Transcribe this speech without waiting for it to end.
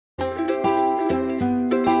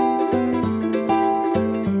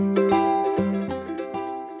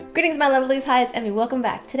my lovelies, hi, it's Emmy, welcome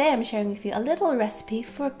back. Today I'm sharing with you a little recipe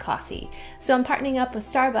for coffee. So I'm partnering up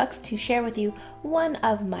with Starbucks to share with you one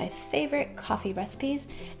of my favorite coffee recipes,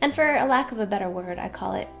 and for a lack of a better word, I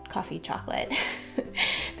call it coffee chocolate.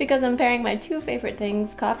 Because I'm pairing my two favorite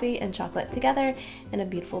things, coffee and chocolate, together in a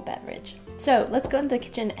beautiful beverage. So let's go into the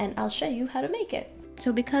kitchen and I'll show you how to make it.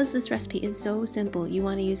 So because this recipe is so simple, you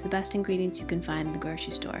want to use the best ingredients you can find in the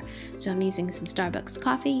grocery store. So I'm using some Starbucks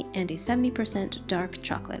coffee and a 70% dark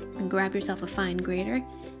chocolate. And grab yourself a fine grater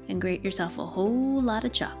and grate yourself a whole lot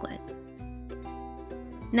of chocolate.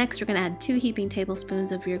 Next, we're going to add 2 heaping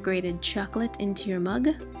tablespoons of your grated chocolate into your mug.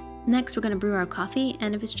 Next, we're going to brew our coffee,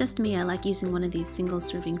 and if it's just me, I like using one of these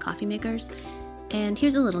single-serving coffee makers. And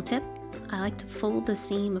here's a little tip. I like to fold the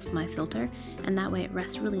seam of my filter, and that way it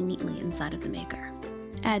rests really neatly inside of the maker.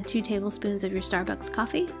 Add 2 tablespoons of your Starbucks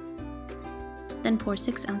coffee, then pour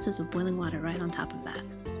 6 ounces of boiling water right on top of that.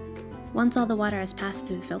 Once all the water has passed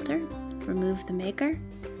through the filter, remove the maker,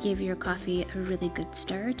 give your coffee a really good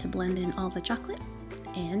stir to blend in all the chocolate,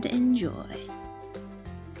 and enjoy.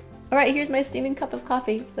 Alright, here's my steaming cup of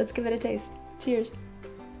coffee. Let's give it a taste. Cheers.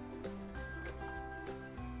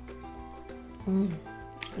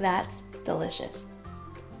 That's delicious.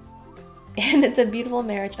 And it's a beautiful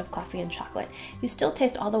marriage of coffee and chocolate. You still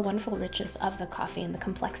taste all the wonderful richness of the coffee and the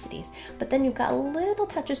complexities, but then you've got a little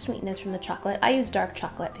touch of sweetness from the chocolate. I use dark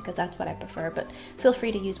chocolate because that's what I prefer, but feel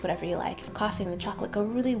free to use whatever you like. The coffee and the chocolate go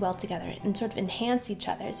really well together and sort of enhance each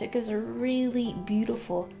other, so it gives a really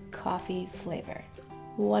beautiful coffee flavor.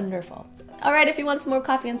 Wonderful. Alright, if you want some more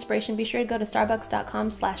coffee inspiration, be sure to go to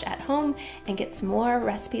starbucks.com/athome and get some more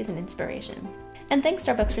recipes and inspiration. And thanks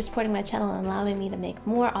Starbucks for supporting my channel and allowing me to make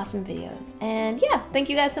more awesome videos. And yeah, thank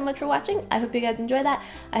you guys so much for watching. I hope you guys enjoyed that.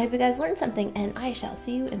 I hope you guys learned something, and I shall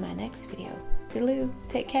see you in my next video. Toodaloo,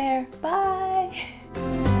 take care, bye!